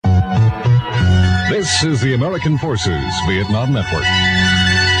This is the American Forces Vietnam Network.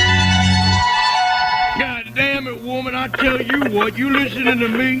 God damn it, woman, I tell you what, you listening to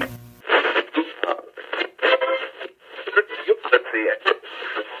me?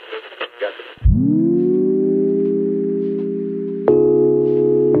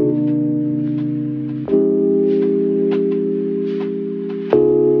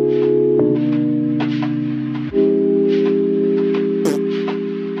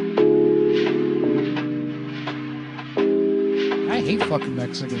 Fucking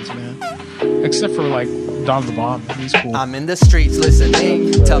Mexicans, man. Except for like Don the Bomb. He's cool. I'm in the streets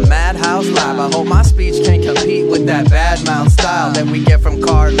listening to Madhouse Live. I hope my speech can compete with that bad mouth style that we get from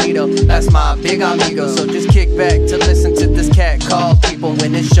Carlito. That's my big amigo. So just kick back to listen to this cat called People.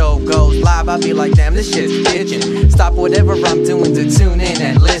 When this show goes live, I'll be like, damn, this shit's bitchin'. Stop whatever I'm doing to tune in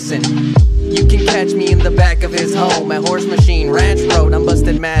and listen. You can catch me in the back of his home at Horse Machine Ranch Road. I'm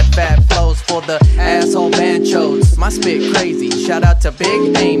busting mad fat flows for the asshole banchos. My spit crazy, shout out to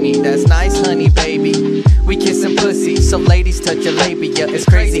Big Amy. That's nice, honey, baby. We kissin' pussy, so ladies touch your labia. It's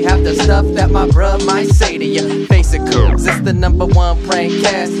crazy half the stuff that my bruh might say to you. Face it, cuz it's the #1 prank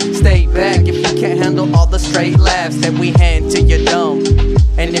cast. Stay back if you can't handle all the straight laughs that we hand to your dome.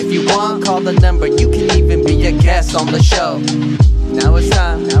 And if you want, call the number. You can even be a guest on the show. Now it's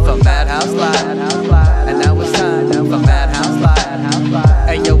time for Madhouse Live. And now it's time for Madhouse Live.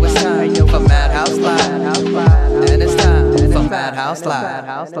 Hey yo, it's time for Madhouse Live. And it's time for Madhouse Live.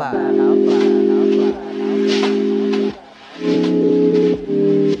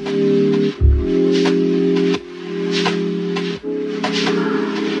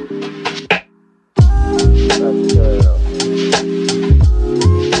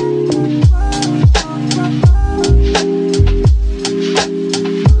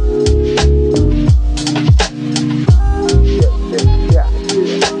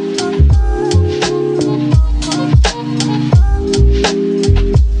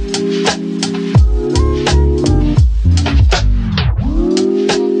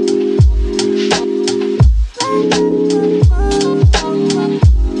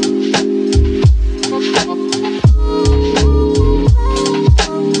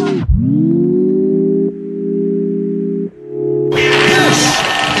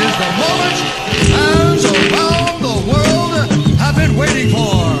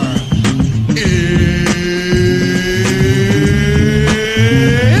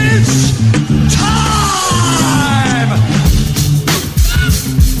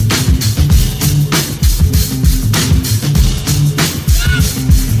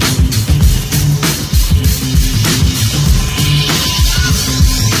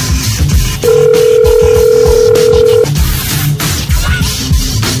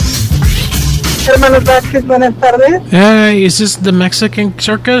 Buenas tardes. Hey, is this the Mexican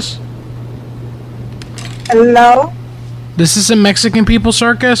circus? Hello? This is a Mexican people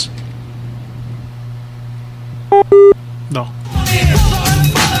circus? No.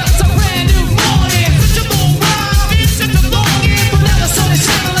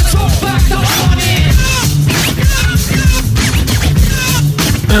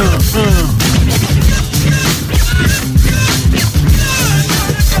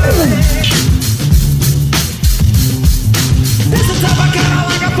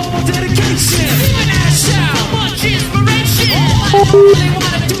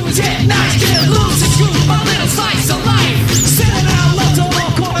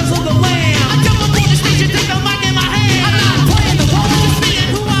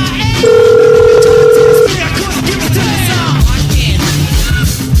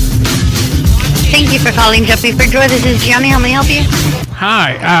 Thank you for calling Jumping for Joy. This is Gianni. How may I help you?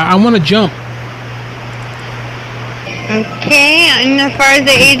 Hi, I want to jump. Okay, and as far as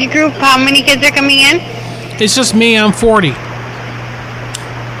the age group, how many kids are coming in? It's just me, I'm 40.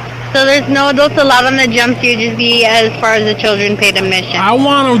 So there's no adults allowed on the jumps, you just be as far as the children paid admission. I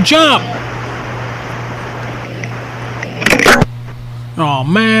want to jump! Oh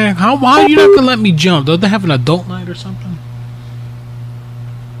man, how are you not gonna let me jump? Don't they have an adult night or something?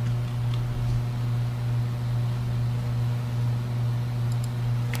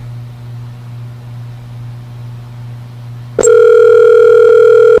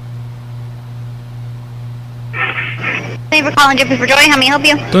 Thank you for calling Jumping for Joy. How may I help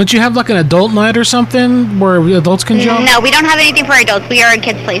you? Don't you have like an adult night or something where adults can jump? No, we don't have anything for adults. We are a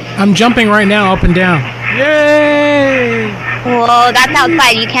kids' place. I'm jumping right now, up and down. Yay! Well, that's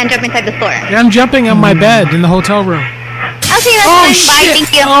outside. You can't jump inside the store. Yeah, I'm jumping on my bed in the hotel room. Okay, that's fine. Shit. Bye,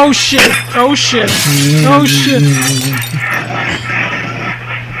 thank you. Oh shit! Oh shit! Oh shit!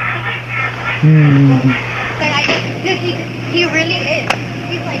 But he really is.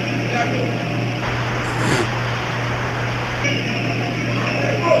 He's like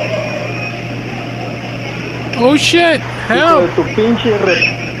Oh shit! Help! Tu pinche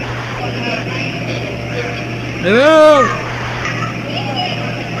Hello!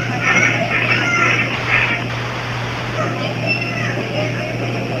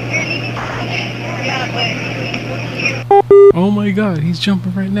 Oh my god, he's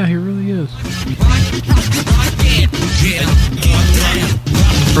jumping right now. He really is.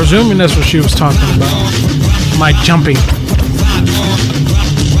 Presuming that's what she was talking about. My jumping.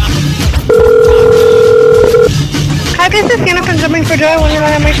 Hi, this is Sienna from Jumping for Joy. When you're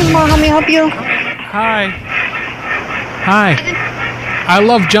on animation, how may I help you? Hi. Hi. I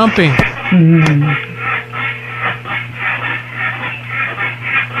love jumping.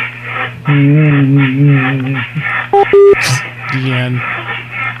 The end.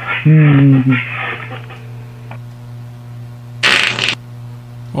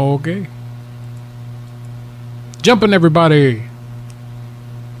 Okay. Jumping, everybody.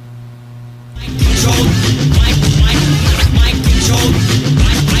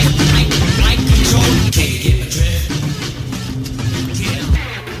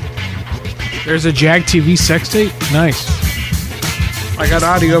 There's a Jag TV sex tape? Nice. I got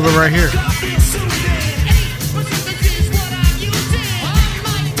audio of it right here.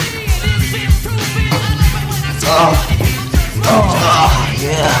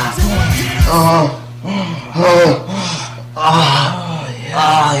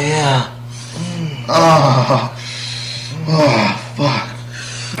 fuck.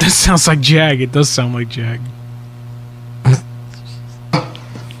 That sounds like Jag. It does sound like Jag.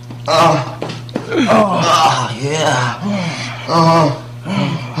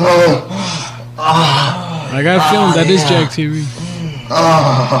 I got a feeling that is Jag TV.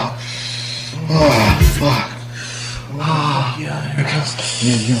 Fuck.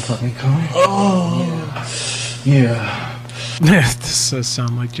 You gonna fuck me, Corey? Yeah. This does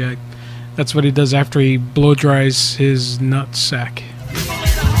sound like Jag. That's what he does after he blow dries his nut sack.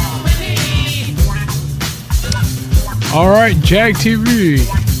 Alright, Jag TV.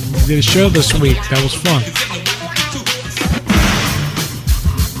 We did a show this week. That was fun.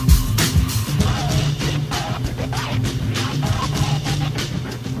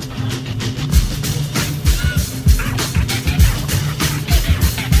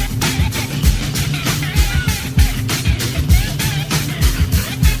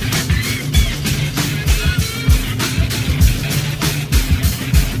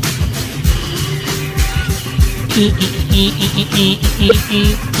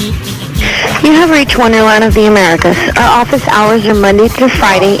 You have reached Wonderland of the Americas. Our office hours are Monday through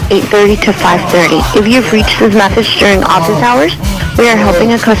Friday, 8:30 to 5:30. If you've reached this message during office hours, we are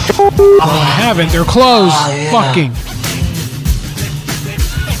helping a customer. Oh, I haven't. They're closed. Fucking.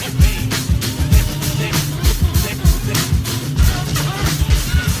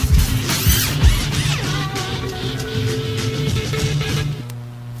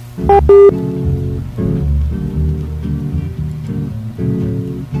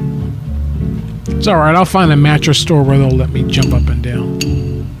 It's alright, I'll find a mattress store where they'll let me jump up and down.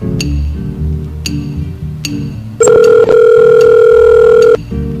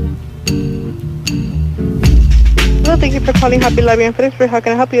 Hello, thank you for calling Hobby Lobby in Fredericksburg. How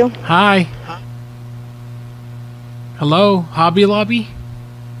can I help you? Hi. Hello, Hobby Lobby?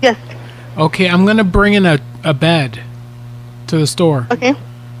 Yes. Okay, I'm gonna bring in a bed to the store. Okay.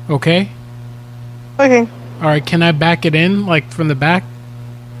 Okay? Okay. Alright, can I back it in, like, from the back?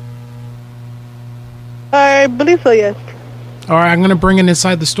 I believe so, yes. Alright, I'm gonna bring it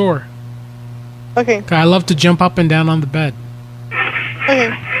inside the store. Okay. Okay, I love to jump up and down on the bed.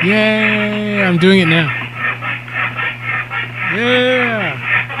 Okay. Yay! I'm doing it now. Yeah!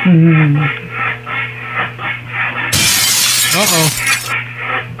 Uh-oh.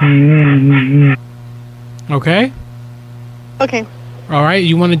 Okay? Okay. Alright,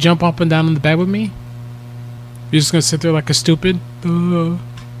 you wanna jump up and down on the bed with me? You're just gonna sit there like a stupid?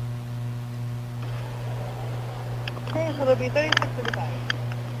 Okay, so it'll be 36.55.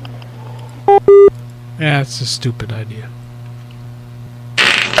 Yeah, it's a stupid idea.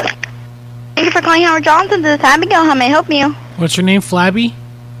 Thank you for calling Howard Johnson. This is Abigail. How may I help you? What's your name? Flabby?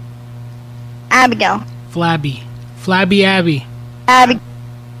 Abigail. Flabby. Flabby Abby. Abigail.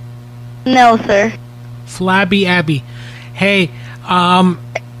 No, sir. Flabby Abby. Hey,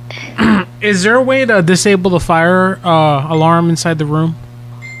 is there a way to disable the fire alarm inside the room?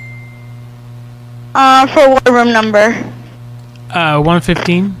 For what room number?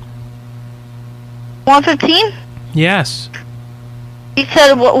 115? 115? Yes. You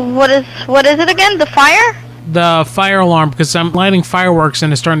said what is it again? The fire? The fire alarm, because I'm lighting fireworks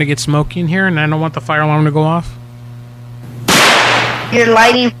and it's starting to get smoky in here and I don't want the fire alarm to go off. You're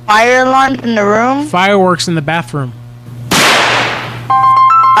lighting fire alarms in the room? Fireworks in the bathroom.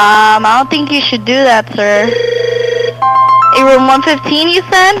 I don't think you should do that, sir. In room 115, you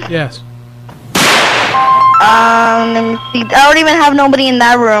said? Yes. Let me see. I don't even have nobody in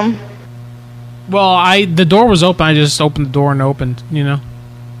that room. Well, the door was open. I just opened the door and opened, you know.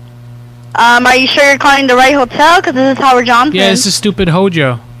 Are you sure you're calling the right hotel? Because this is Howard Johnson. Yeah, it's a stupid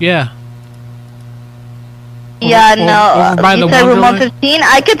Hojo. Yeah. Yeah, over by you the said room Wonderland? 115.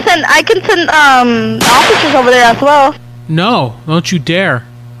 I can send officers over there as well. No, don't you dare.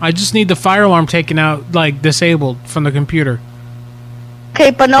 I just need the fire alarm taken out, like, disabled from the computer.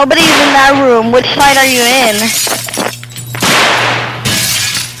 Okay, but nobody's in that room. Which side are you in?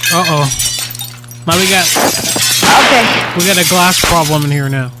 Uh-oh. Now we got a glass problem in here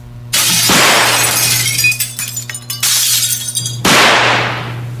now.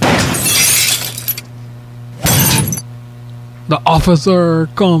 The officer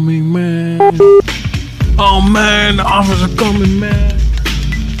coming, man. Oh man, the officer coming, man.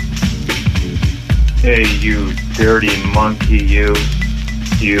 Hey, you dirty monkey, you.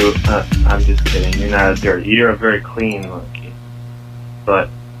 I'm just kidding. You're not a dirty. You're a very clean monkey. But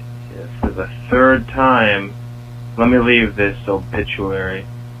for the third time, let me leave this obituary.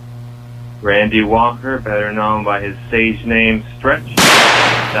 Randy Walker, better known by his stage name Stretch,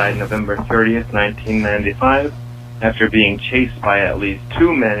 died November 30th, 1995, after being chased by at least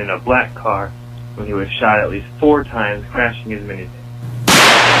 2 men in a black car when he was shot at least 4 times, crashing his minivan.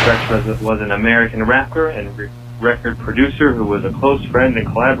 Stretch was an American rapper and record producer who was a close friend and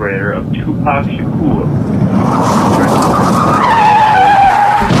collaborator of Tupac Shakur,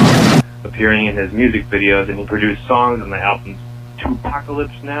 appearing in his music videos, and he produced songs on the albums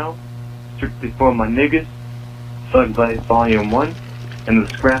Tupacalypse Now, Strictly For My Niggas, Thug Life Volume 1, and the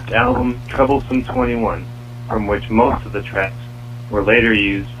scrapped album Troublesome 21, from which most of the tracks were later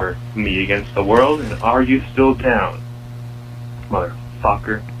used for Me Against the World and Are You Still Down?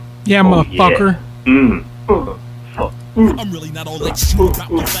 Motherfucker. Yeah, motherfucker. Yeah. I'm really not all that shit.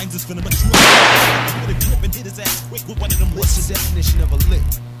 Drop my fangs, it's finna mature. With a grip and hit his ass quick with one of them. What's the definition of a lick?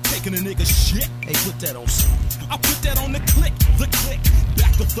 Taking a nigga shit. Hey, put that on something. I put that on the click.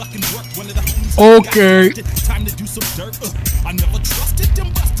 Back to fucking work. One of the homies. Okay. Time to do some dirt. I never trusted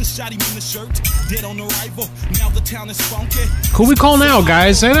them. Buster shot him in the shirt. Dead on arrival. Now the town is funky. Who we call now,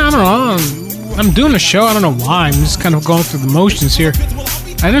 guys? I don't know. I'm doing a show. I don't know why. I'm just kind of going through the motions here.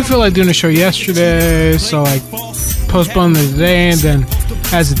 I didn't feel like doing a show yesterday, so I postponed the day, and then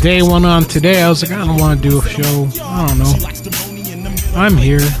as the day went on today, I was like, I don't want to do a show. I don't know. I'm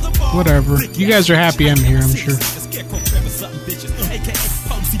here. Whatever. You guys are happy I'm here, I'm sure.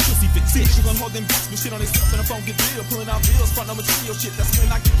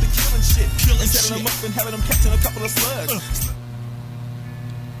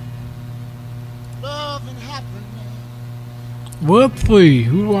 Let's see,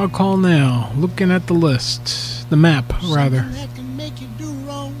 who do I call now? Looking at the list. The map, rather.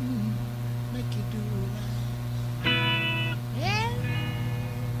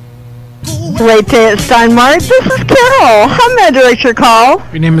 Late day at Steinmart. This is Carol. How may I direct your call?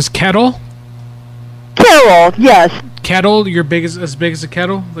 Your name is Kettle? Carol, yes. Kettle, you're as big as a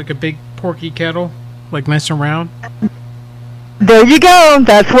kettle? Like a big porky kettle? Like nice and round? There you go.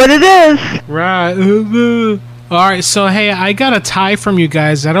 That's what it is. Right. Alright, so hey, I got a tie from you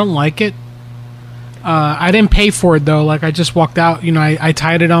guys. I don't like it. I didn't pay for it though. Like I just walked out. You know, I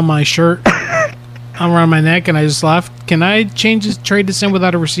tied it on my shirt around my neck and I just left. Can I trade this in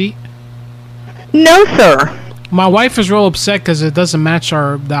without a receipt? No, sir. My wife is real upset because it doesn't match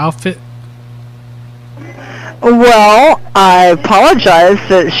the outfit. Well, I apologize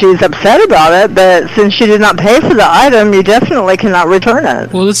that she's upset about it, but since she did not pay for the item, you definitely cannot return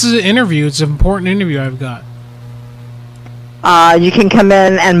it. Well, this is an interview. It's an important interview I've got. You can come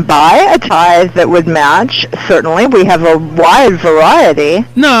in and buy a tie that would match. Certainly, we have a wide variety.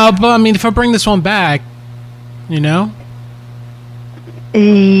 No, but I mean, if I bring this one back, you know?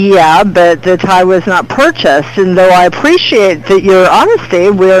 Yeah, but the tie was not purchased, and though I appreciate that your honesty,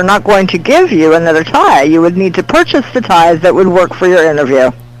 we are not going to give you another tie. You would need to purchase the ties that would work for your interview.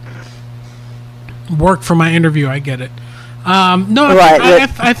 Work for my interview, I get it. No, right,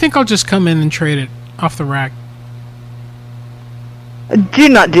 I think I'll just come in and trade it off the rack. Do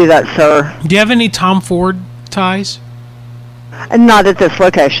not do that, sir. Do you have any Tom Ford ties? Not at this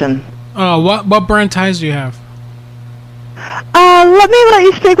location. Oh, what brand ties do you have? Let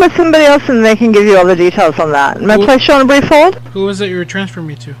you speak with somebody else and they can give you all the details on that. May I place you on a brief hold? Who is it you were transferring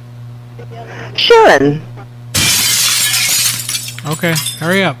me to? Sharon. Okay,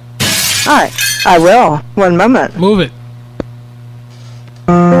 hurry up. Alright, I will. One moment. Move it.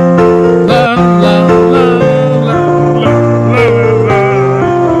 La, la, la, la, la,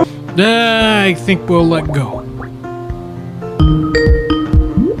 la. I think we'll let go.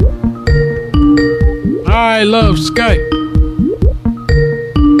 I love Skype.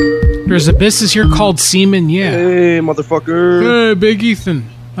 There's a business here called Seaman, yeah. Hey, motherfucker. Hey, Big Ethan.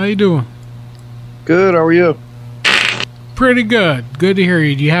 How you doing? Good, how are you? Pretty good. Good to hear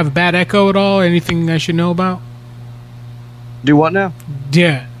you. Do you have a bad echo at all? Anything I should know about? Do what now?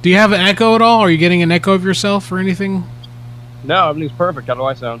 Yeah. Do you have an echo at all? Are you getting an echo of yourself or anything? No, everything's perfect. How do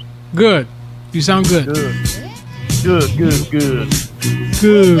I sound? Good. You sound good. Good.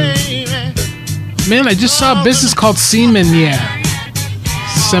 Man, I just saw a business called Seaman, yeah.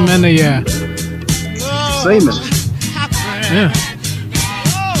 Seaman, yeah. Seaman. Yeah.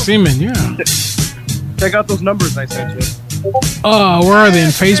 Seaman, yeah. Check out those numbers I sent you. Where are they? In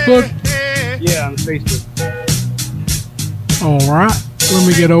Facebook? Yeah, on Facebook. Alright. Let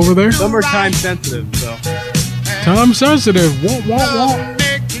me get over there. Some are time sensitive, so. Time sensitive. What?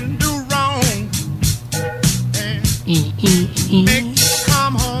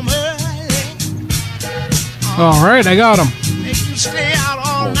 Alright, I got him.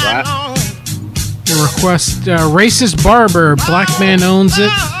 The request, racist barber, black man owns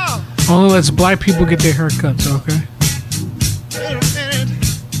it. Only lets black people get their haircuts, okay?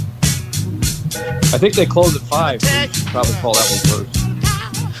 I think they close at 5, so you should probably call that one first.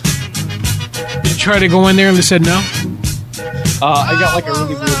 You try to go in there and they said no? I got like a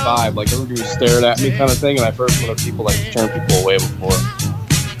really weird vibe, like everybody was staring at me kind of thing, and I've heard from people like turn people away before.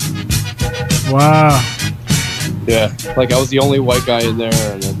 Wow. Yeah, like I was the only white guy in there,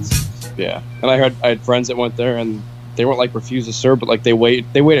 and yeah. And I had friends that went there, and they weren't like refused to serve, but like they waited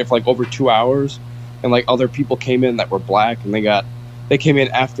for like over 2 hours, and like other people came in that were black, and they came in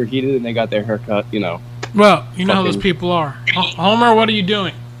after he did, and they got their haircut, you know. Well, you know how those people are. Homer, what are you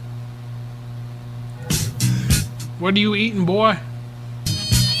doing? What are you eating, boy?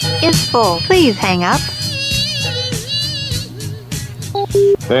 Is full. Please hang up.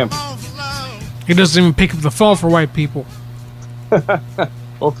 Damn. He doesn't even pick up the phone for white people.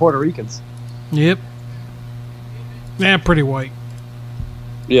 Or Puerto Ricans. Yep. Yeah, pretty white.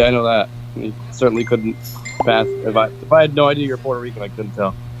 Yeah, I know that. You certainly couldn't pass. If I had no idea you're Puerto Rican, I couldn't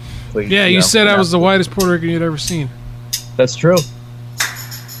tell. Please, yeah, you said I was the whitest Puerto Rican you'd ever seen. That's true.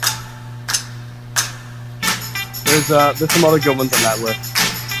 There's some other good ones on that list.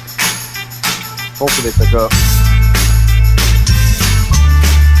 Hopefully they pick up.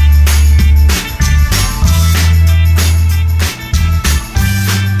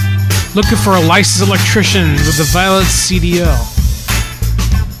 Looking for a licensed electrician with a valid CDL.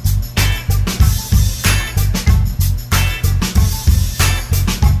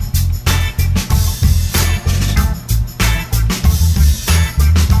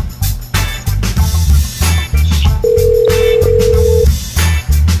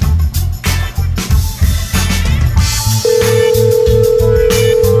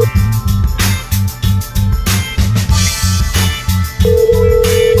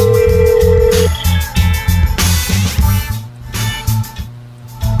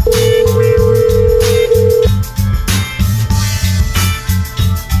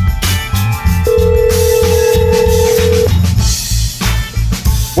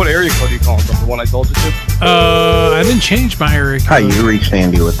 What area code are you calling from? The one I told you to? I didn't change my area code. Hi, you reached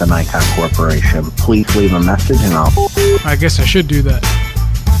Andy with the Nikon Corporation. Please leave a message and I guess I should do that.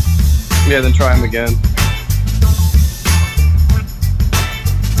 Yeah, then try him again.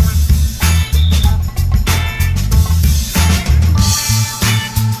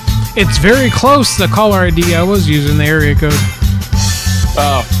 It's very close to the caller ID I was using, the area code.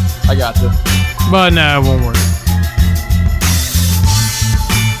 Oh, I got you. But no, it won't work.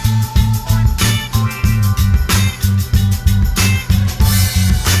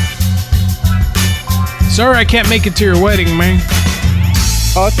 Sorry I can't make it to your wedding, man.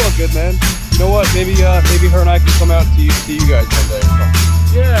 Oh, it's all good, man. You know what? Maybe her and I can come out and see you guys one day.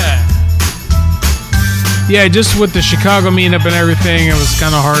 Yeah. Yeah, just with the Chicago meetup and everything, it was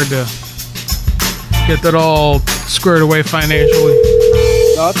kind of hard to get that all squared away financially.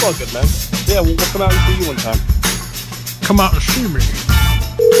 No, it's all good, man. Yeah, we'll come out and see you one time. Come out and see me.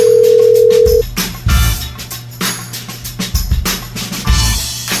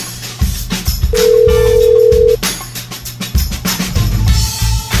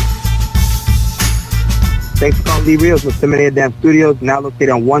 Thanks for calling D-Reels with Seminary Dance Studios, now located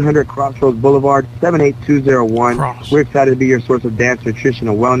on 100 Crossroads Boulevard, 78201. We're excited to be your source of dance, nutrition,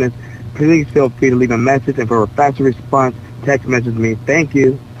 and wellness. Please feel free to leave a message, and for a faster response, text message me. Thank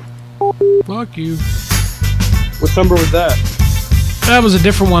you. Fuck you. What number was that? That was a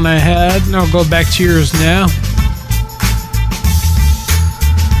different one I had. And I'll go back to yours now.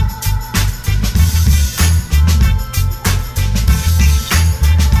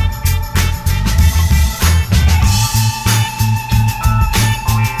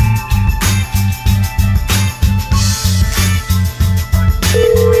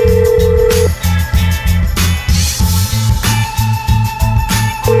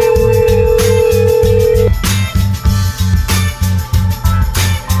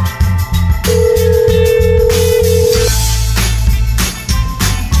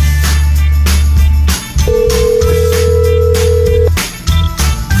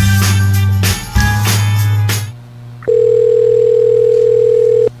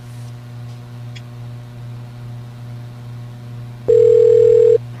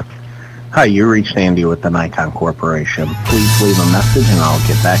 Hi, you reached Andy with the Nikon Corporation. Please leave a message and I'll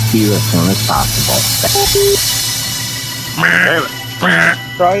get back to you as soon as possible.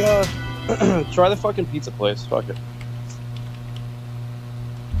 Try the fucking pizza place. Fuck it.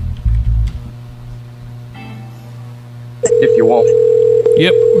 If you won't.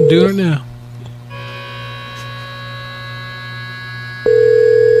 Yep, I'm doing it now.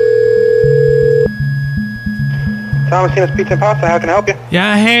 Thomasina's Pizza and Pasta, how can I help you?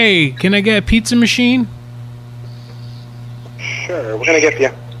 Yeah, hey, can I get a pizza machine? Sure, what can I get for you?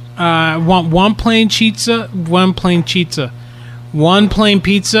 I want one plain pizza, one plain pizza. One plain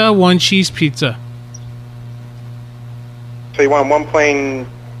pizza, one cheese pizza. So you want one plain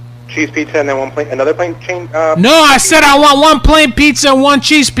cheese pizza and then another plain chain? No, I said I want one plain pizza and one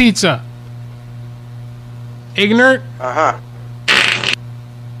cheese pizza. Ignorant? Uh-huh.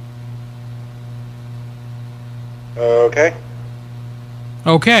 Okay.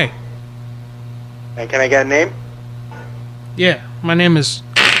 Okay. And can I get a name? Yeah, my name is...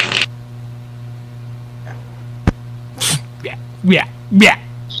 Yeah.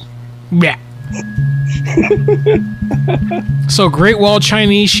 So Great Wall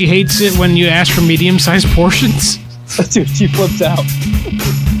Chinese, she hates it when you ask for medium-sized portions? Dude, she flips out.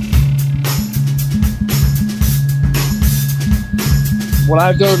 What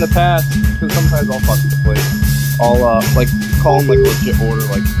I've done in the past, because sometimes I'll fuck with the place. I'll like call them like legit order,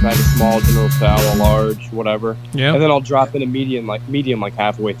 like kind of small, general style, a large, whatever. Yeah. And then I'll drop in a medium like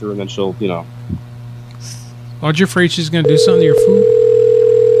halfway through, and then she'll, you know. Aren't you afraid she's gonna do something to your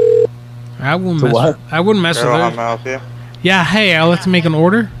food? I wouldn't mess. What? I wouldn't mess with her. Yeah. Hey, I'd like to make an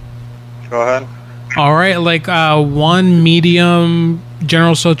order. Go ahead. All right, like one medium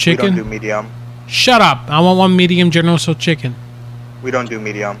General Tso chicken. We don't do medium. Shut up! I want one medium General Tso chicken. We don't do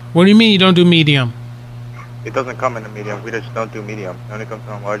medium. What do you mean you don't do medium? It doesn't come in a medium. We just don't do medium. It only comes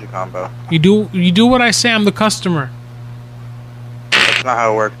in a larger combo. You do what I say. I'm the customer. That's not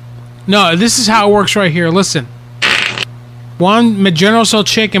how it works. No, this is how it works right here. Listen. One General Tso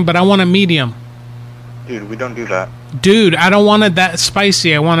chicken, but I want a medium. Dude, we don't do that. Dude, I don't want it that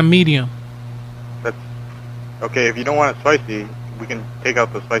spicy. I want a medium. That's okay. If you don't want it spicy, we can take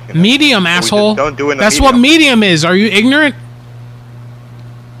out the spiciness. Medium, asshole. Don't do it in a That's medium. what medium is. Are you ignorant?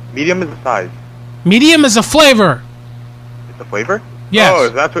 Medium is the size. Medium is a flavor. It's a flavor? Yes. Oh,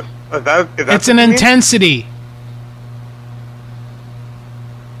 is that It's an intensity.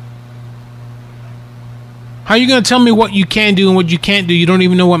 How are you going to tell me what you can do and what you can't do? You don't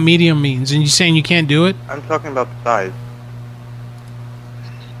even know what medium means, and you're saying you can't do it? I'm talking about the size.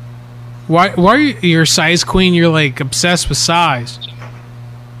 Why are you a size queen? You're like obsessed with size.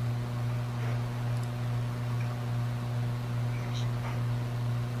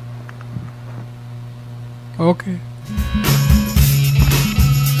 Okay.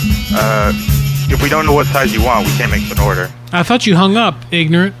 If we don't know what size you want, we can't make an order. I thought you hung up,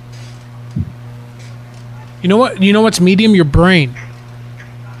 ignorant. You know what? You know what's medium? Your brain.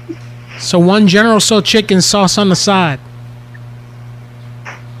 So one General Tso chicken sauce on the side.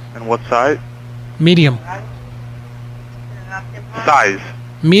 And what size? Medium. Size.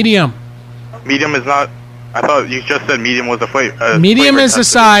 Medium. Medium is not... I thought you just said medium was a flavor. Medium is the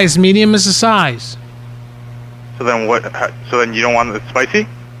size. Medium is the size. So then what? So then you don't want it spicy?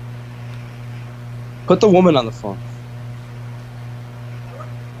 Put the woman on the phone.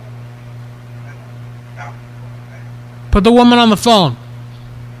 Put the woman on the phone.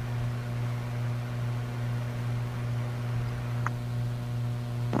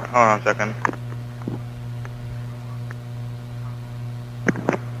 Hold on a second.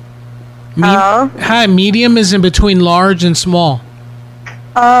 Hello? Hi, medium is in between large and small.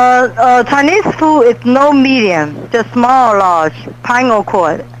 Chinese food is no medium, just small or large, pine or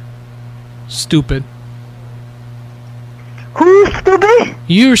quart. Stupid. Who's stupid?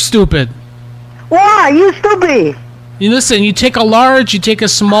 You're stupid. Why? You stupid. You listen, you take a large, you take a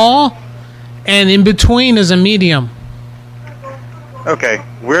small, and in between is a medium. Okay,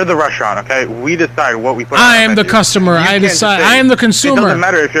 we're the restaurant, okay? We decide what we put on I the am the menu. customer. You I can't just decide. say- I am the It consumer. doesn't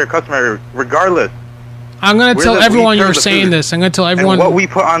matter if you're a customer, regardless. I'm going to We're tell we everyone serve you're the saying food. this. I'm going to tell everyone. And what we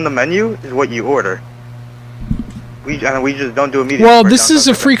put on the menu is what you order. We just don't do a medium. Well, for this is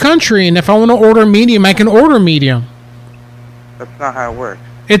downtown a free country, and if I want to order medium, I can order medium. That's not how it works.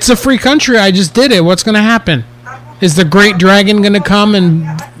 It's a free country. I just did it. What's going to happen? Is the Great Dragon going to come and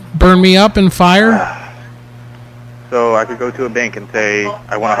burn me up in fire? So I could go to a bank and say,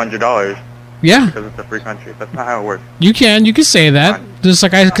 I want $100. Yeah. Because it's a free country. That's not how it works. You can say that. Just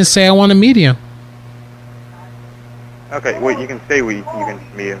like I can say I want a medium. Okay, wait, you can say you can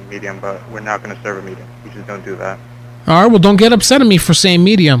be a medium, but we're not going to serve a medium. We just don't do that. All right, well, don't get upset at me for saying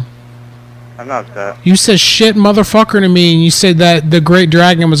medium. I'm not upset. You said shit motherfucker to me, and you said that the Great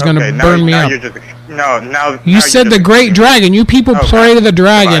Dragon was going to burn me now up. You're just, now You said the Great Dragon. You people pray to the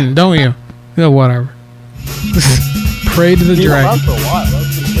dragon, don't you? Yeah, whatever. Pray to the dragon.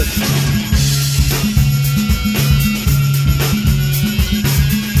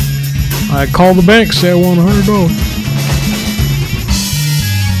 I called the bank, say I want $100.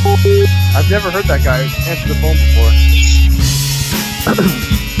 I've never heard that guy answer the phone before.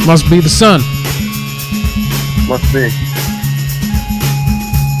 Must be the sun. Must be.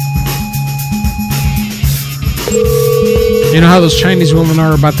 You know how those Chinese women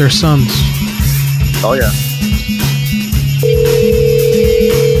are about their sons. Oh, yeah.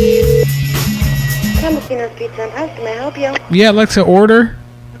 Campesinos Pizza and House, can I help you? Yeah, I'd like to order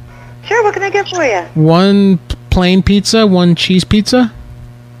Sure, what can I get for you? one plain pizza, one cheese pizza.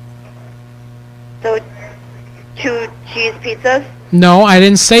 So, 2 cheese pizzas? No, I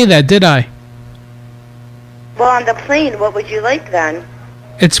didn't say that, did I? Well, on the plane, what would you like then?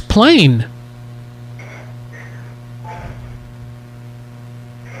 It's plain.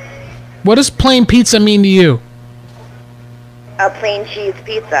 What does plain pizza mean to you? A plain cheese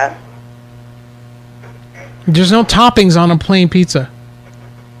pizza. There's no toppings on a plain pizza.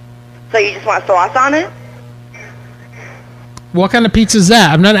 So you just want sauce on it? What kind of pizza is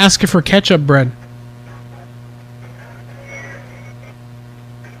that? I'm not asking for ketchup bread.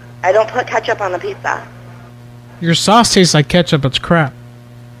 I don't put ketchup on the pizza. Your sauce tastes like ketchup. It's crap.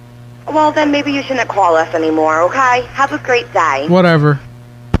 Well, then maybe you shouldn't call us anymore, okay? Have a great day. Whatever.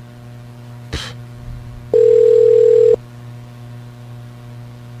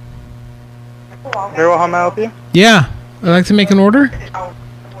 Very well, how may I help you? Yeah, I'd like to make an order.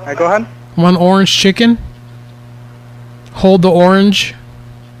 Go ahead. One orange chicken. Hold the orange.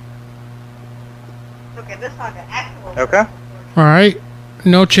 Okay. All right.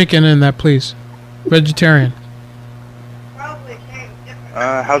 No chicken in that, please. Vegetarian.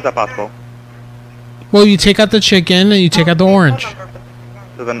 How's that possible? Well, you take out the chicken and you take out the orange.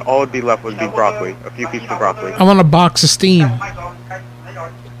 So then all would be left would be broccoli, a few pieces of broccoli. I want a box of steam.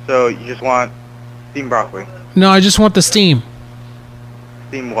 So you just want steamed broccoli. No, I just want the steam.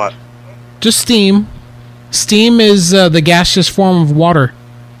 Steamed what? Just steam. Steam is the gaseous form of water.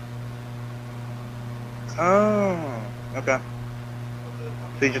 Oh, okay.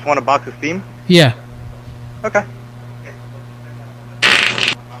 So you just want a box of steam? Yeah. Okay.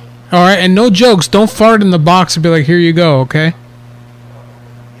 All right, and no jokes. Don't fart in the box and be like, here you go, okay?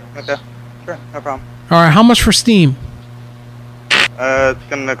 Okay. Sure, no problem. All right, how much for steam? It's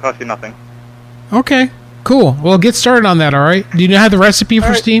gonna cost you nothing. Okay, cool. Well, get started on that, all right? Do you have the recipe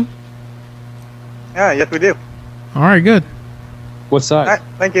for steam? Yeah, yes we do. All right, good. What size? Alright,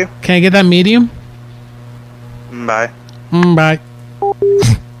 thank you. Can I get that medium? Bye. Bye.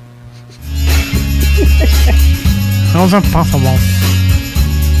 How's that possible?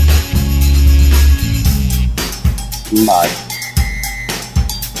 Bye.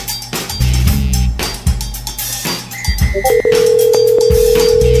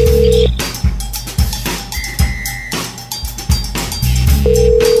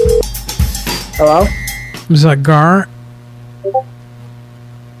 Hello? Is that Garrett?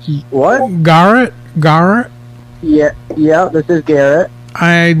 What? Garrett? Garrett? Yeah, this is Garrett.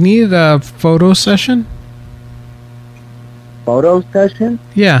 I need a photo session. Photo session?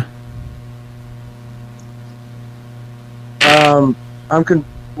 Yeah.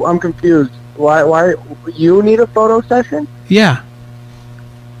 I'm confused. Why you need a photo session? Yeah.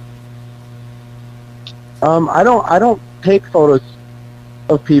 I don't take photos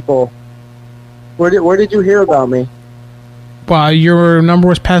of people. Where did you hear about me? Well, your number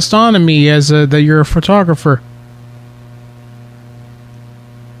was passed on to me as that you're a photographer.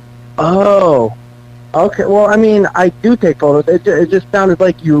 Oh. Okay, well, I mean, I do take photos. It just sounded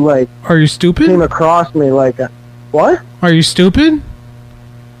like you, Are you stupid? Came across me like a... What? Are you stupid?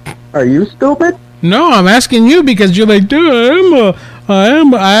 Are you stupid? No, I'm asking you because you're like, dude,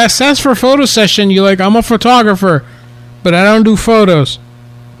 I asked for a photo session. You're like, I'm a photographer, but I don't do photos.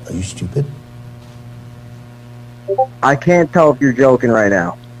 Are you stupid? I can't tell if you're joking right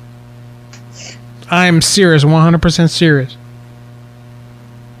now. I am serious, 100% serious.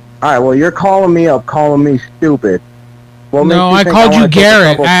 All right, well, you're calling me up, calling me stupid. What makes No, you I think called you wanna take a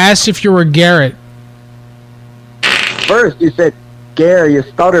Garrett. couple- I asked if you were Garrett. First, you said Garrett. You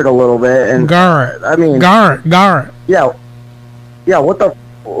stuttered a little bit, and Garrett. I mean, Garrett. Yeah. What the?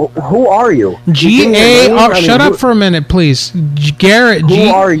 Who are you? G-A-R... Shut up for a minute, please. Garrett. Who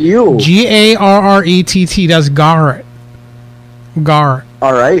are you? G-A-R-R-E-T-T. That's Garrett. Garrett.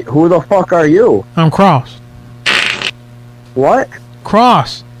 All right. Who the fuck are you? I'm Cross. What?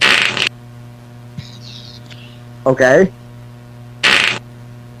 Cross. Okay.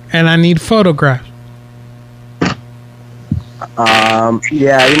 And I need photographs.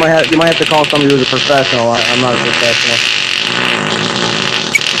 Yeah, you might have to call somebody who's a professional. I'm not a professional.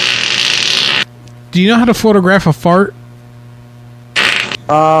 Do you know how to photograph a fart?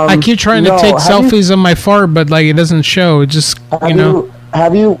 I keep trying to take selfies of my fart, but like it doesn't show. It just Wait.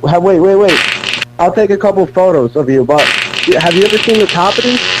 I'll take a couple photos of you, but have you ever seen the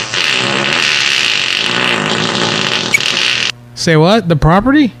property? Say what? The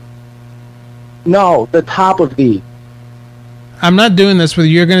property? No, the top of the. I'm not doing this with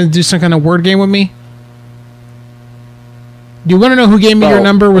you. You're gonna do some kind of word game with me? Do you want to know who gave me your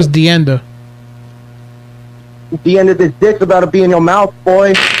number? Was Deenda. The end of this dick's about to be in your mouth,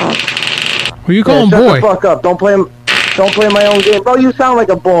 boy. Who you calling shut boy? the fuck up. Don't play my own game. Bro, you sound like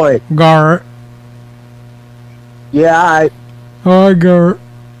a boy. Garrett. Yeah, Hi, Garrett.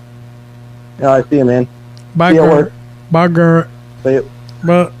 Yeah, I see you, man. Bye, See you at Garrett. work. Bye, Garrett. See you.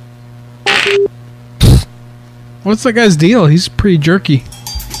 But what's that guy's deal? He's pretty jerky.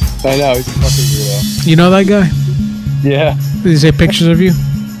 I know, he's a fucking weirdo. You know that guy? Yeah. Did he take pictures of you?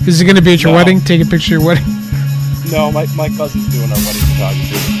 Is he gonna be at your wedding? Take a picture of your wedding? No, my cousin's doing our wedding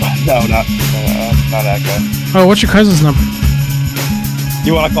photography. No, not that guy. Oh, what's your cousin's number?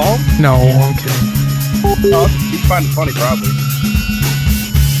 You want to call him? No, I'm kidding. No, he'd find it funny, probably.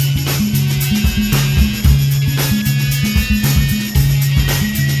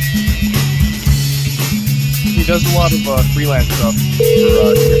 He does a lot of freelance stuff for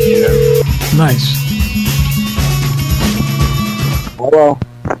Nice. Hello.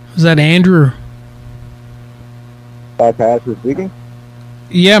 Is that Andrew? Bypass is speaking.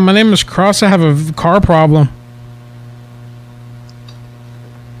 Yeah, my name is Cross. I have a car problem.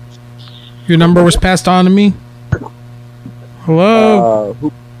 Your number was passed on to me. Hello?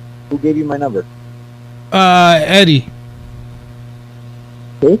 Who gave you my number? Eddie.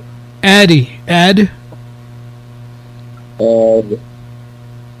 Who? Eddie. Ed.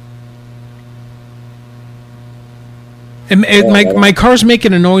 My car's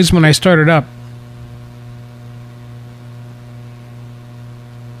making a noise when I start it up.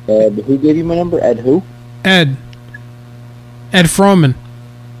 Ed, who gave you my number? Ed who? Ed Froman.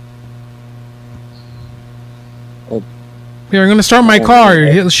 Here, I'm going to start my car.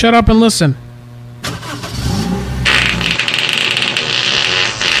 Here, shut up and listen.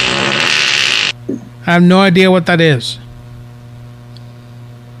 I have no idea what that is.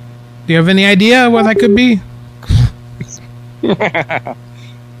 Do you have any idea what that could be? He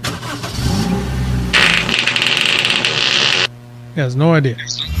has no idea.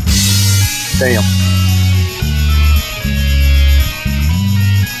 Damn.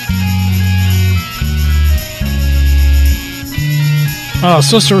 Oh, I was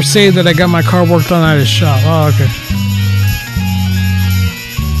supposed to say that I got my car worked on at his shop. Oh, okay.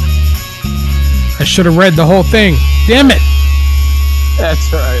 I should have read the whole thing. Damn it!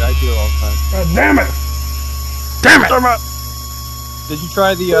 That's alright, I do it all the time. God damn it! Damn it! Did you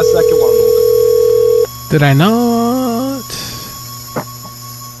try the second one? Did I not?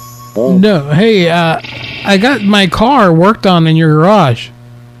 Oh. No. Hey, I got my car worked on in your garage.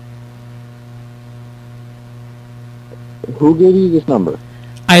 Who gave you this number?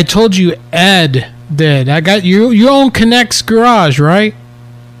 I told you Ed did. I got you. You own Connect's garage, right?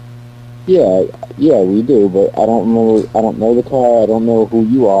 Yeah, we do, but I don't know the car. I don't know who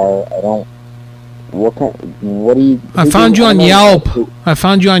you are. I don't. What do you? I found you on Yelp. I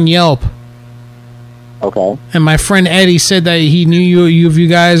found you on Yelp. Okay. And my friend Eddie said that he knew you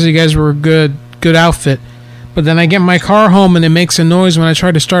guys. You guys were a good outfit. But then I get my car home and it makes a noise when I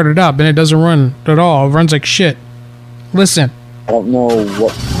try to start it up, and it doesn't run at all. It runs like shit. Listen. I don't know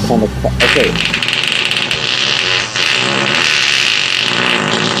what kind of. Okay.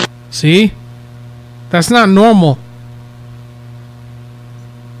 See? That's not normal.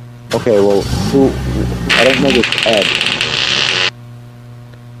 Okay, well, who? I don't know this Ed.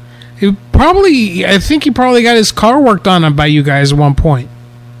 I think he probably got his car worked on by you guys at one point.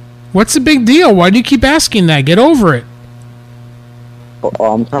 What's the big deal? Why do you keep asking that? Get over it.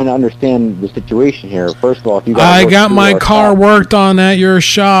 I'm trying to understand the situation here. First of all, if you I got my car worked on at your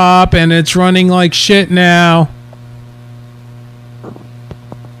shop, and it's running like shit now.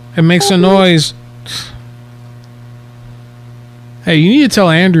 It makes a noise. Hey, you need to tell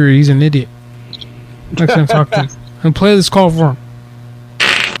Andrew he's an idiot. Next time I talk to him. And play this call for him.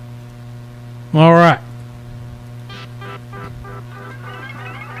 All right.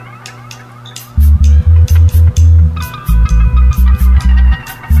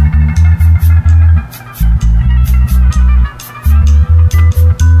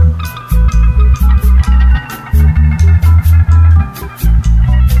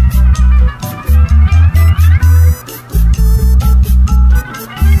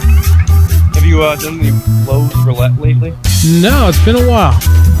 Have you done any Lowe's roulette lately? No, it's been a while.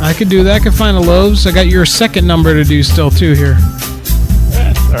 I could do that. I could find a Lowe's. I got your second number to do still, too, here.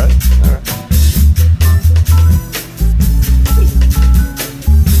 All right.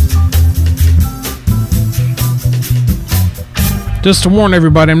 Just to warn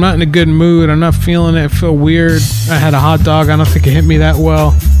everybody, I'm not in a good mood. I'm not feeling it. I feel weird. I had a hot dog. I don't think it hit me that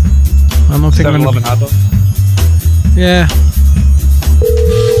well. I don't think 7-Eleven hot dog? Yeah.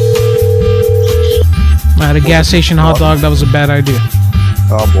 I had a gas station hot dog. That was a bad idea.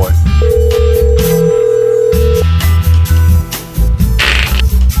 Oh, boy.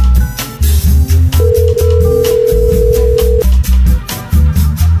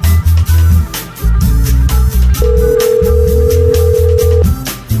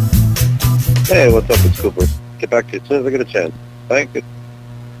 Hey, what's up? It's Cooper. Get back to you as soon as I get a chance. Thank you.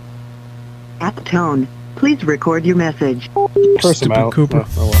 At the tone, please record your message. First him out. Cooper.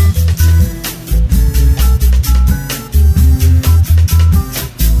 Oh, well.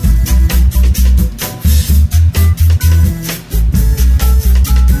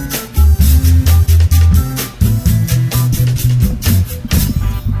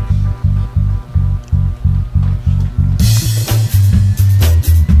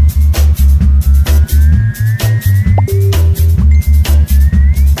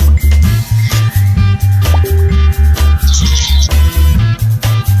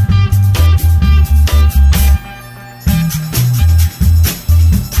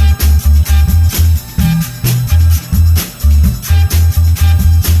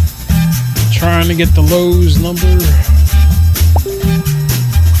 Trying to get the Lowe's number.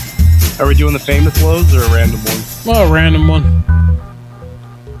 Are we doing the famous Lowe's or a random one? Well, a random one.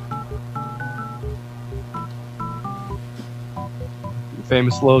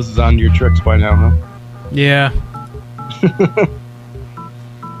 Famous Lowe's is on your tricks by now, huh? Yeah.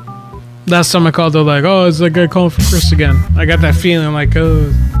 Last time I called, they're like, oh, it's that guy calling for Chris again. I got that feeling like,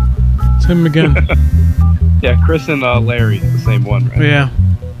 oh, it's him again. Yeah, Chris and Larry, the same one, right? Yeah.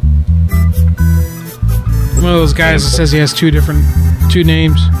 One of those guys that says he has two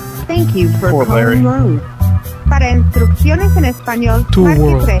names. Thank you for Poor Larry. calling Lowe's. Para instrucciones en español, Two marque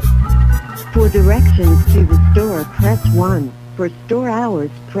world. 3. For directions to the store, press 1. For store hours,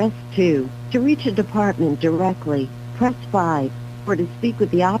 press 2. To reach a department directly, press 5. Or to speak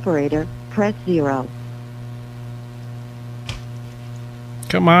with the operator, press 0.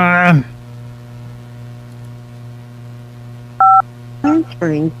 Come on.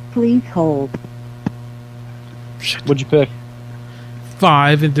 Transferring, please hold. What'd you pick?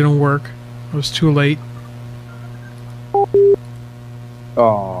 5. It didn't work. It was too late.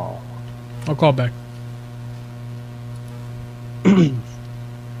 Oh. I'll call back. Have you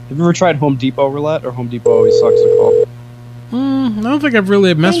ever tried Home Depot roulette, or Home Depot always sucks to call? I don't think I've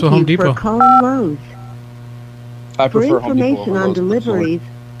really messed with Home Thank you Depot. for calling Lowe's. I For prefer Home Depot information over on Lowe's deliveries,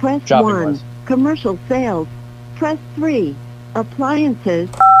 press Shopping 1. wise. Commercial sales, press 3. Appliances,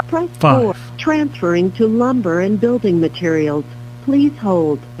 press 4. 5. Transferring to lumber and building materials, please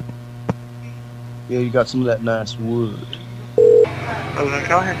hold. Yeah, you got some of that nice wood.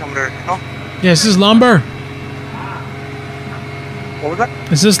 Yeah, is this lumber? What was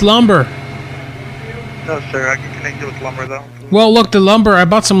that? Is this lumber? No, sir. I can connect you with lumber, though. Well, look, the lumber. I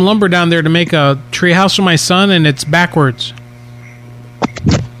bought some lumber down there to make a treehouse for my son, and it's backwards.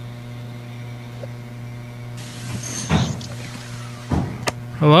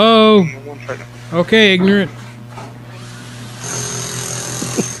 Hello? Okay, ignorant.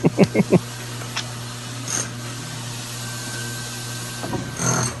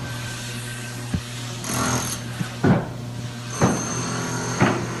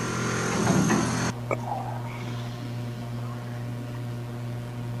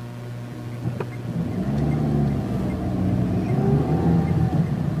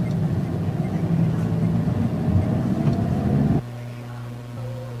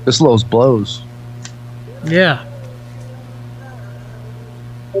 This Lowe's blows. Yeah.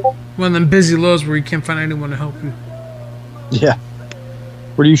 One of them busy Lowe's where you can't find anyone to help you. Yeah.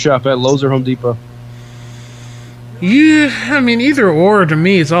 Where do you shop at? Lowe's or Home Depot? Yeah, I mean either or. To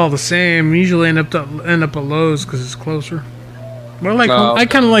me, it's all the same. Usually end up at Lowe's because it's closer. But I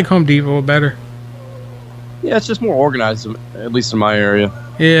kind of like Home Depot better. Yeah, it's just more organized, at least in my area.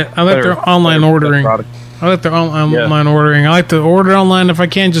 Yeah, I like their online ordering. I like their online ordering. I like to order online. If I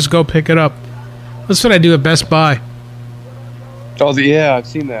can, just go pick it up. That's what I do at Best Buy. Oh, yeah, I've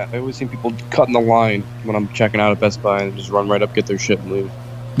seen that. I've always seen people cutting the line when I'm checking out at Best Buy and just run right up, get their shit, and leave.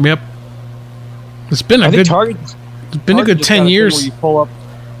 Yep. It's been a good Target. It's been a good 10 years. Where you pull up.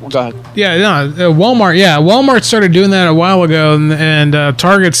 Well, go ahead. Yeah, no, Walmart. Yeah, Walmart started doing that a while ago, and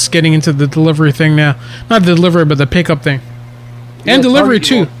Target's getting into the delivery thing now. Not the delivery, but the pickup thing, and delivery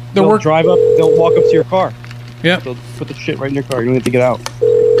Target, too. They'll drive up. They'll walk up to your car. Yep. They'll put the shit right in your car. You don't have to get out.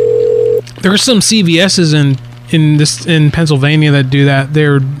 There's some CVS's in Pennsylvania that do that.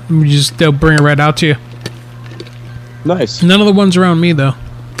 They'll bring it right out to you. Nice. None of the ones around me though.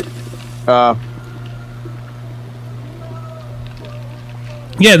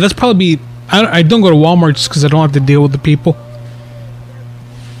 Yeah, that's probably. I don't go to Walmart just because I don't have to deal with the people.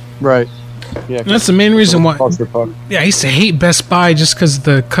 Right. Yeah. And that's the main reason why. Yeah, I used to hate Best Buy just because of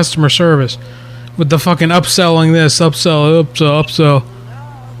the customer service, with the fucking upselling this, upsell.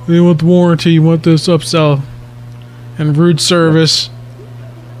 You want the warranty? You want this upsell, and rude service.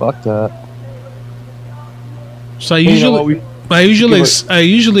 Fuck that. So I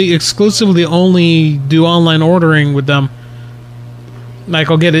usually exclusively only do online ordering with them. Like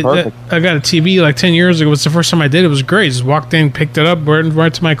I'll get it. I got a TV like 10 years ago. It's the first time I did it. It was great. Just walked in, picked it up, went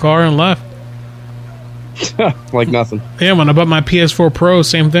right to my car, and left. Like nothing. Yeah, when I bought my PS4 Pro,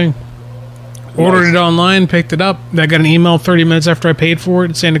 same thing. Ordered it online, picked it up. I got an email 30 minutes after I paid for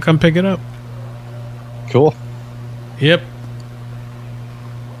it saying to come pick it up. Cool. Yep.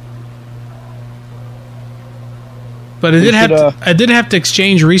 But I did have to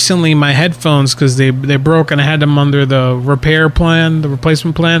exchange recently my headphones because they broke and I had them under the repair plan, the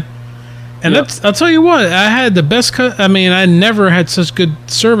replacement plan. And I'll tell you what, I had the best I never had such good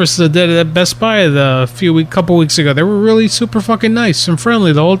service as I did at Best Buy couple weeks ago. They were really super fucking nice and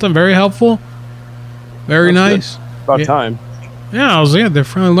friendly the whole time, very helpful, very nice. Good. About time. Yeah, they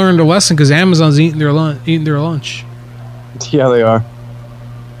finally learned a lesson because Amazon's eating their lunch. Yeah, they are.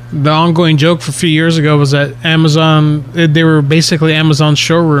 The ongoing joke for a few years ago was that Amazon, they were basically Amazon's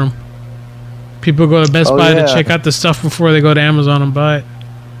showroom. People go to Best Buy to check out the stuff before they go to Amazon and buy it.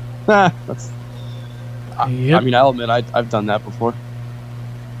 I mean, I'll admit, I've done that before.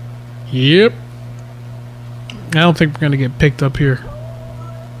 Yep. I don't think we're going to get picked up here.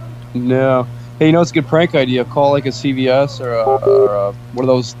 No. Hey, it's a good prank idea. Call like a CVS or one of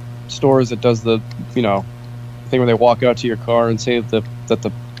those stores that does the, thing where they walk out to your car and say that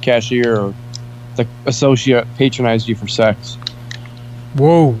the cashier or the associate patronized you for sex.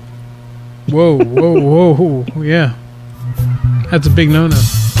 Whoa. Yeah. That's a big no-no.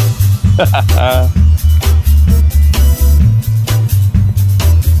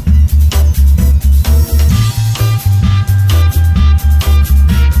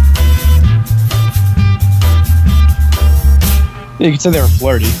 You could say they were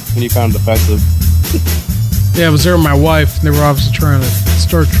flirty and you found it offensive. Yeah, it was there with my wife. They were obviously trying to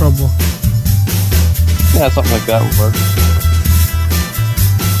start trouble. Yeah, something like that would work.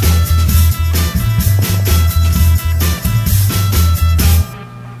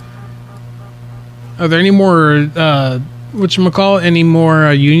 Are there any more, any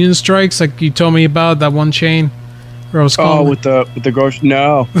more union strikes like you told me about that one chain? Where I was calling with the grocery?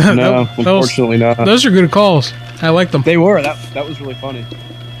 No, unfortunately not. Those are good calls. I like them. They were. That was really funny.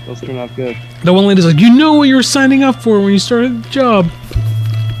 Those turned out good. The one lady's like, you know what you were signing up for when you started the job.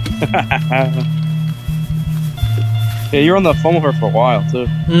 Yeah, you were on the phone with her for a while too.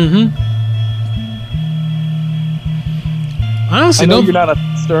 Mm-hmm. Honestly, I know you're not a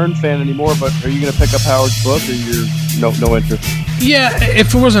Stern fan anymore, but are you going to pick up Howard's book, or you're no interest? Yeah,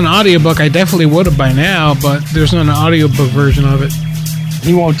 if it was an audiobook, I definitely would have by now, but there's not an audiobook version of it.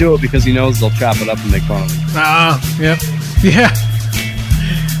 He won't do it because he knows they'll chop it up and make fun of him. Yep. Yeah.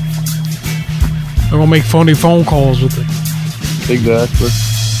 They're going to make phony phone calls with it. Exactly.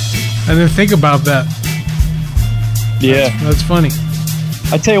 I didn't think about that. Yeah. That's funny.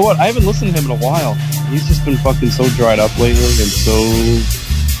 I tell you what, I haven't listened to him in a while. He's just been fucking so dried up lately, and so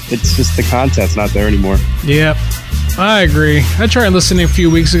it's just the content's not there anymore. Yep, I agree. I tried listening a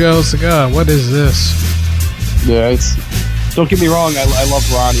few weeks ago. It's like, what is this? Yeah, Don't get me wrong, I love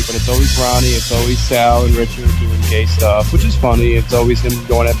Ronnie, but it's always Ronnie, it's always Sal and Richard doing gay stuff, which is funny. It's always him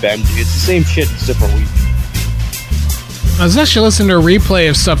going at Benji. It's the same shit, it's different week. I was actually listening to a replay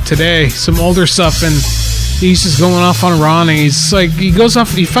of stuff today, some older stuff, and he's just going off on Ronnie. He's like, he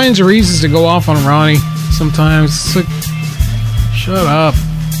finds reasons to go off on Ronnie sometimes. It's like, shut up.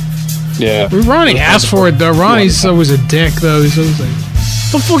 Yeah. Ronnie asked for it, though. Ronnie's always a dick, though. He's always like,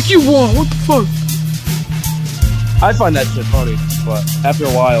 what the fuck you want? What the fuck? I find that shit funny, but after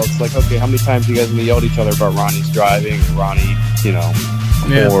a while, it's like, okay, how many times are you guys gonna yell at each other about Ronnie's driving, or Ronnie,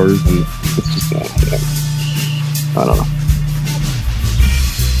 whores, and it's just, I don't know.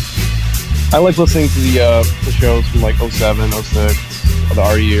 I like listening to the shows from like 07, 06, the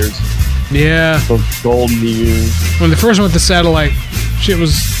RE years. Yeah. Those golden years. When they first went to satellite, shit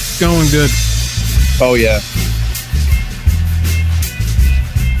was going good. Oh, yeah.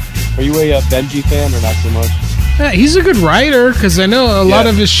 Are you a Benji fan or not so much? Yeah, he's a good writer, because I know a lot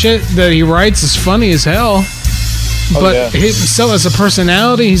of his shit that he writes is funny as hell. But himself as a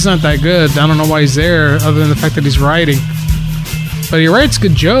personality, he's not that good. I don't know why he's there, other than the fact that he's writing. But he writes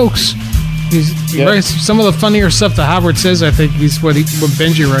good jokes. He writes some of the funnier stuff that Howard says. I think he's what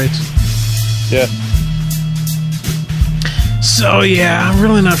Benji writes. Yeah. So yeah, I'm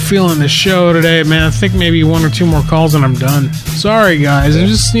really not feeling the show today, man. I think maybe 1 or 2 more calls and I'm done. Sorry, guys. I'm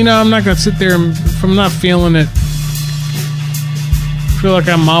just, I'm not gonna sit there if I'm not feeling it. I feel like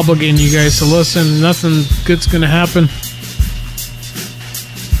I'm obligating you guys to listen. Nothing good's gonna happen.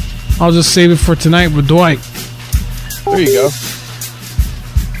 I'll just save it for tonight with Dwight. There you go.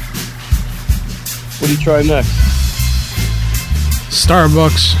 What do you try next?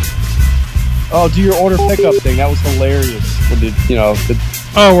 Starbucks. Oh, do your order pickup thing. That was hilarious.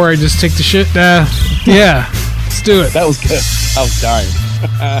 Oh, where I just take the shit? Yeah. Let's do it. That was good. I was dying.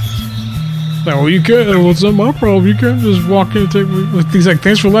 No, you can't. What's not my problem? You can't just walk in and take me. He's like,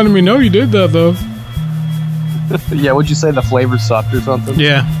 thanks for letting me know you did that, though. Yeah, would you say the flavor sucked or something?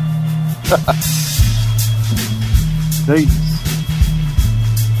 Yeah. Nice.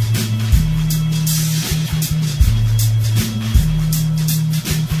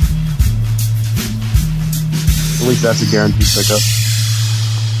 At least that's a guaranteed pickup.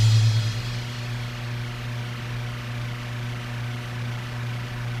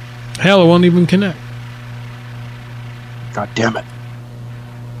 Hell, it won't even connect. God damn it.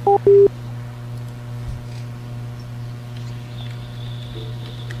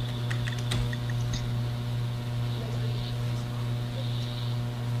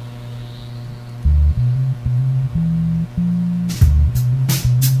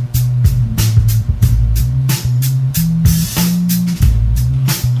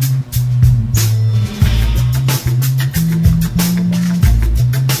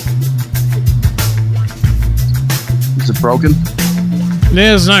 Broken?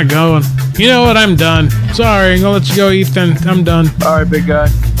 Yeah, it's not going. You know what? I'm done. Sorry, I'm gonna let you go, Ethan. I'm done. Alright, big guy.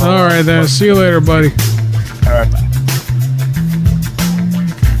 Alright then. See you later, buddy. Alright, bye.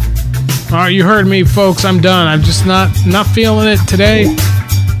 Alright, you heard me, folks. I'm done. I'm just not feeling it today.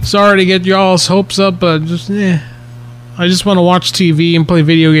 Sorry to get y'all's hopes up, but I just want to watch TV and play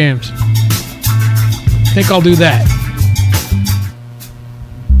video games. I think I'll do that.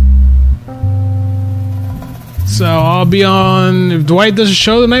 So I'll be on, if Dwight does a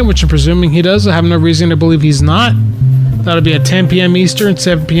show tonight, which I'm presuming he does, I have no reason to believe he's not. That'll be at 10 p.m. Eastern,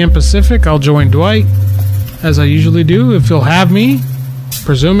 7 p.m. Pacific. I'll join Dwight, as I usually do, if he'll have me,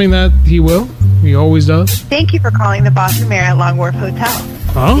 presuming that he will. He always does. Thank you for calling the Boston Marriott Long Wharf Hotel.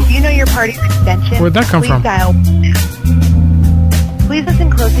 Oh? If you know your party's extension, Where'd that come from? Dial. Please listen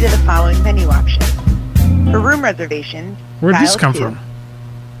closely to the following menu options. For room reservations, Where'd dial this come 2. from?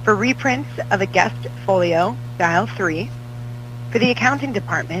 For reprints of a guest folio, dial 3. For the accounting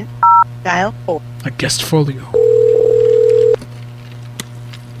department, dial 4. A guest folio.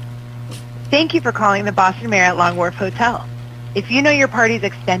 Thank you for calling the Boston Marriott Long Wharf Hotel. If you know your party's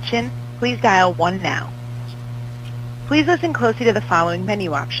extension, please dial 1 now. Please listen closely to the following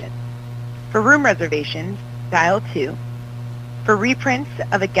menu options. For room reservations, dial 2. For reprints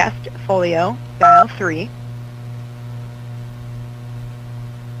of a guest folio, dial 3.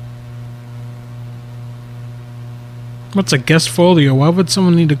 What's a guest folio? Why would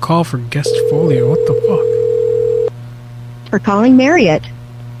someone need to call for guest folio? What the fuck? For calling Marriott.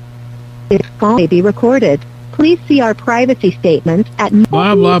 This call may be recorded. Please see our privacy statement at...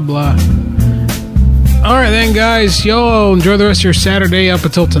 Blah, blah, blah. Alright then, guys. Y'all enjoy the rest of your Saturday up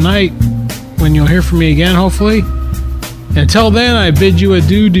until tonight, when you'll hear from me again, hopefully. Until then, I bid you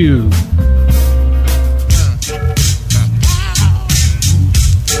adieu.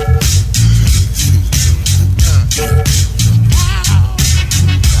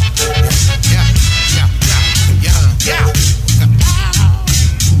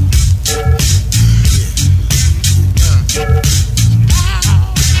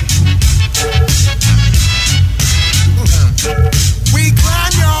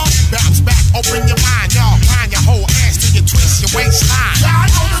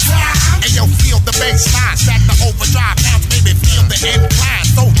 bass line, stack the overdrive, bounce, baby, feel the incline.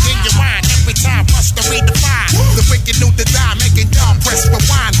 So genuine, every time, rush to redefine. The wicked new design, making y'all press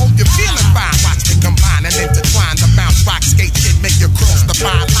rewind. Hope you're feeling fine, watch me combine and intertwine. The bounce, rock, skate, shit, make you cross the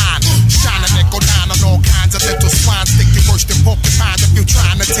fine line. Shine a nickel down on all kinds of little swine. Stick you worse than porcupines if you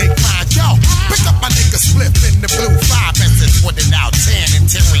trying to take mine. Yo, pick up my nigga Split in the blue 5 essence. Put it out 10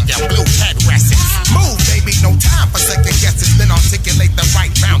 interior blue headrests. Move, baby, no time for second guesses. Then articulate the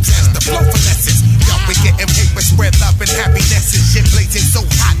right bounce as the flow for lessons. Yo, we getting paper, spread love and happiness. Shit blazing so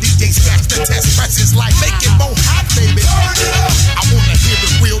hot, DJ scratch the test presses like make it more hot, baby. Turn it up. I wanna hear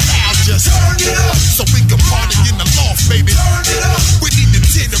it real loud, just turn it up. So we can party in the loft, baby. Turn it up. We need to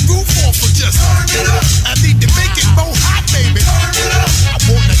tear the roof off or just turn it up. I need to make it more hot, baby. Turn it up. I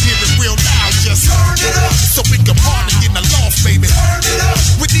wanna hear it real loud, just turn it up. So we can party in the loft, baby. Turn it up.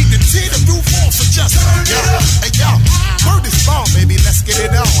 We need to tear the roof off or just turn it up. Hey yo, word is born, baby. Let's get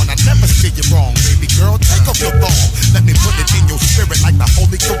it on. I never steer you wrong, baby girl. Take off your thong. Let me put it in your spirit like the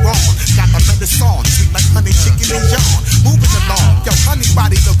Holy Quran. Got the medicine on, sweet like honey chicken and yawn. Moving along, yo, honey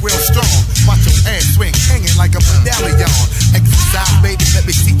body look real strong. Watch your ass swing, hanging like a medallion. Exercise, baby, let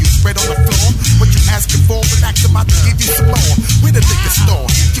me see you spread on the floor. What you asking for? Relax, I'm about to give you some more. We're the liquor store,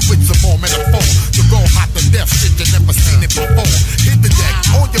 hit you with some more metaphor. You roll hot to death, shit you never seen it before. Hit the deck,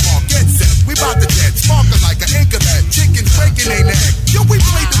 on your mark, get set. We bout to jet, sparkle like an anchor lad. Chickens breaking their neck. Yo, we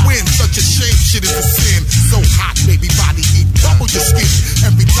play to win, such a shame, shit is a sin. So hot, baby, body heat, double your skin.